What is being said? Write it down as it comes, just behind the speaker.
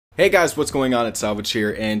Hey guys, what's going on? It's Salvage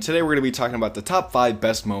here, and today we're going to be talking about the top 5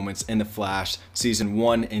 best moments in The Flash Season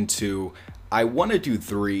 1 and 2. I want to do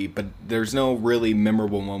 3, but there's no really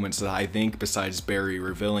memorable moments that I think besides Barry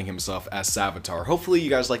revealing himself as Savitar. Hopefully you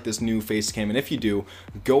guys like this new face cam, and if you do,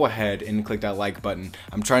 go ahead and click that like button.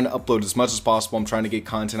 I'm trying to upload as much as possible. I'm trying to get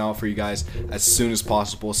content out for you guys as soon as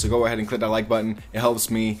possible, so go ahead and click that like button. It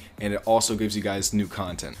helps me, and it also gives you guys new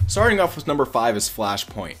content. Starting off with number 5 is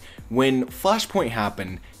Flashpoint. When Flashpoint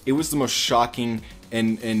happened, it was the most shocking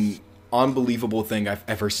and unbelievable thing I've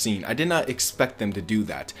ever seen. I did not expect them to do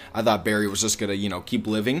that. I thought Barry was just gonna, keep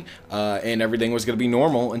living, and everything was gonna be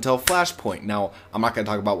normal until Flashpoint. Now, I'm not gonna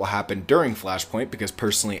talk about what happened during Flashpoint because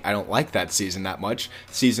personally, I don't like that season that much.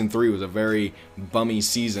 Season 3 was a very bummy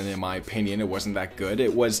season in my opinion. It wasn't that good.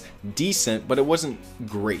 It was decent, but it wasn't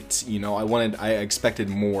great. I expected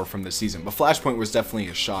more from the season. But Flashpoint was definitely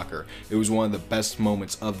a shocker. It was one of the best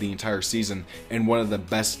moments of the entire season and one of the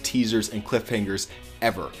best teasers and cliffhangers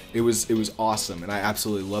ever. It was awesome, and I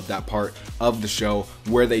absolutely loved that part of the show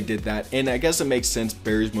where they did that. And I guess it makes sense,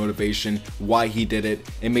 Barry's motivation, why he did it.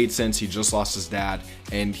 It made sense. He just lost his dad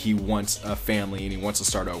and he wants a family and he wants to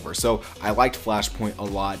start over. So I liked Flashpoint a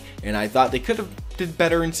lot, and I thought they could have did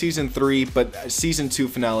better in season 3, but season 2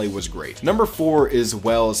 finale was great. Number 4 is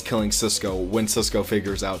Wells killing Cisco when Cisco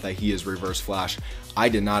figures out that he is Reverse Flash. I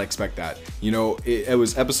did not expect that. It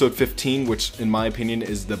was episode 15, which in my opinion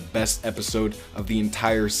is the best episode of the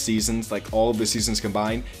entire seasons, like all of the seasons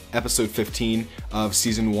combined. Episode 15 of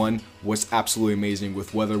season 1 was absolutely amazing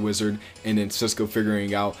with Weather Wizard and then Cisco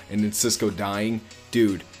figuring out and then Cisco dying.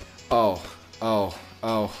 Dude, oh,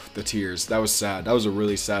 the tears. That was sad. That was a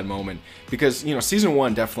really sad moment because, season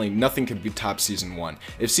 1 definitely nothing could be top season 1.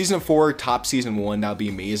 If season 4 topped season 1, that'd be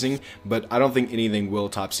amazing, but I don't think anything will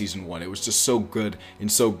top season 1. It was just so good and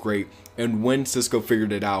so great. And when Cisco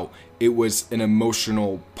figured it out, it was an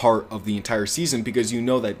emotional part of the entire season because you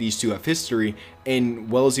know that these two have history, and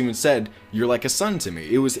Wells even said, "You're like a son to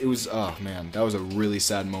me." It was oh man, that was a really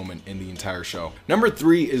sad moment in the entire show. Number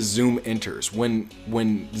 3 is Zoom enters.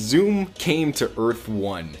 When Zoom came to Earth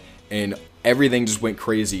 1 and everything just went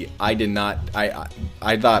crazy, I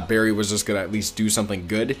thought Barry was just gonna at least do something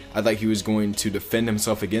good. I thought he was going to defend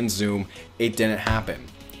himself against Zoom. It didn't happen.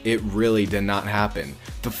 It really did not happen.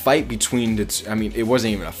 The fight between it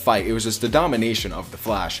wasn't even a fight. It was just the domination of the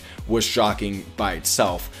Flash was shocking by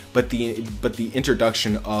itself. But the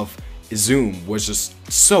introduction of Zoom was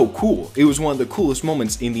just so cool. It was one of the coolest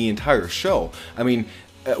moments in the entire show.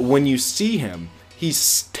 When you see him,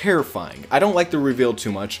 he's terrifying. I don't like the reveal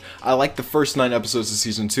too much. I like the first 9 episodes of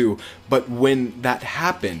season 2, but when that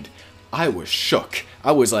happened, I was shook.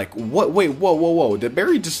 I was like, what? Wait, whoa. Did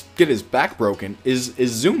Barry just get his back broken? Is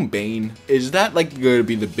Zoom Bane? Is that going to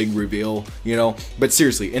be the big reveal? But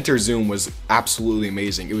seriously, Enter Zoom was absolutely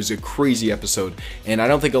amazing. It was a crazy episode, and I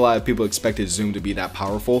don't think a lot of people expected Zoom to be that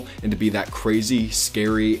powerful and to be that crazy,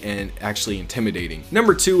 scary, and actually intimidating.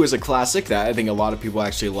 Number 2 is a classic that I think a lot of people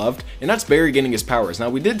actually loved, and that's Barry getting his powers. Now,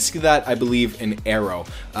 we did see that, I believe, in Arrow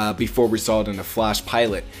before we saw it in the Flash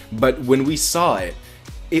pilot, but when we saw it,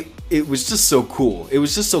 it was just so cool. It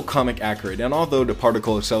was just so comic accurate. And although the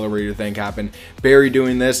particle accelerator thing happened, Barry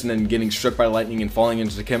doing this and then getting struck by lightning and falling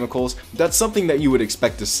into the chemicals, that's something that you would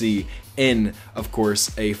expect to see in, of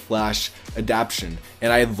course, a Flash adaptation.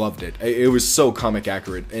 And I loved it. It was so comic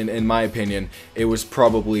accurate. And in my opinion, it was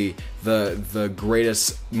probably the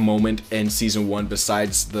greatest moment in season 1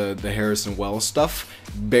 besides the Harrison Wells stuff.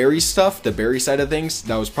 Barry stuff, the Barry side of things,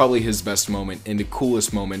 that was probably his best moment and the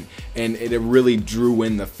coolest moment, and it really drew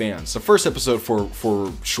in the fans. The first episode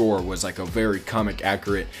for sure was like a very comic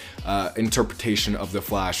accurate interpretation of the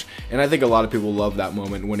Flash, and I think a lot of people loved that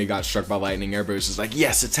moment when he got struck by lightning. Everybody was just like,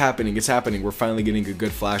 yes, it's happening, we're finally getting a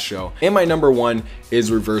good Flash show. And my number 1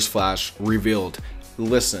 is Reverse Flash revealed.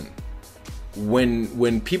 Listen,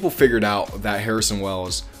 when people figured out that Harrison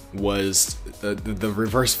Wells was the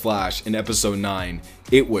Reverse Flash in episode 9,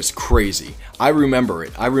 it was crazy. I remember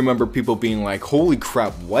it. I remember people being like, holy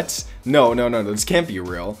crap, what? No, this can't be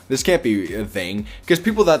real. This can't be a thing. Because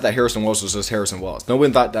people thought that Harrison Wells was just Harrison Wells. No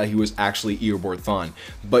one thought that he was actually Eobard Thawne.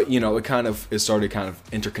 But, it started kind of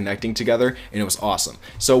interconnecting together, and it was awesome.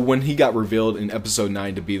 So when he got revealed in episode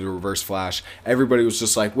 9 to be the Reverse Flash, everybody was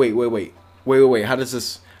just like, wait, how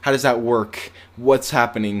does How does that work? What's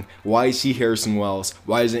happening? Why is he Harrison Wells?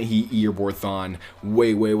 Why isn't he Eobard Thawne?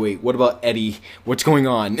 Wait. What about Eddie? What's going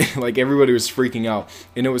on? Like, everybody was freaking out.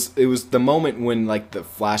 And it was the moment when, like, the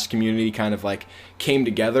Flash community kind of, like, came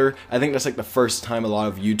together. I think that's, like, the first time a lot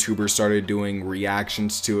of YouTubers started doing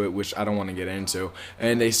reactions to it, which I don't want to get into.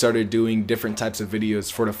 And they started doing different types of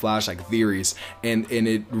videos for the Flash, like theories. And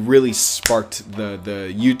it really sparked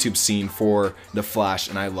the YouTube scene for the Flash,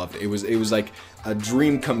 and I loved it. It was like a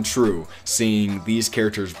dream come true seeing these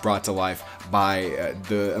characters brought to life by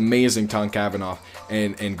the amazing Tom Cavanaugh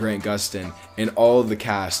and Grant Gustin and all of the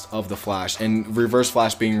cast of The Flash, and Reverse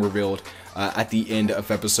Flash being revealed at the end of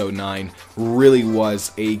episode 9 really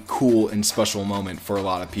was a cool and special moment for a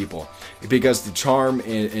lot of people, because the charm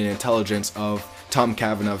and intelligence of Tom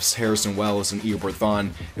Cavanaugh's Harrison Wells and Eobard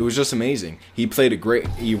Thawne, it was just amazing. He played a great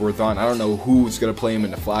Eobard Thawne. I don't know who's gonna play him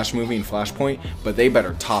in the Flash movie in Flashpoint, but they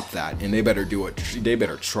better top that, and they better do it. They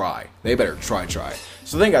better try. They better try.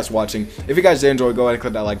 So thank you guys for watching. If you guys did enjoy, go ahead and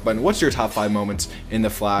click that like button. What's your top 5 moments in The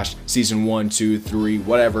Flash season 1, 2, 3,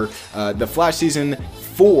 whatever? The Flash season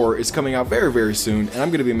 4 is coming out very, very soon, and I'm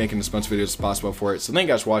going to be making as much videos as possible for it. So thank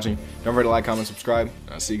you guys for watching. Don't forget to like, comment, subscribe,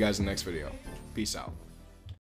 and I'll see you guys in the next video. Peace out.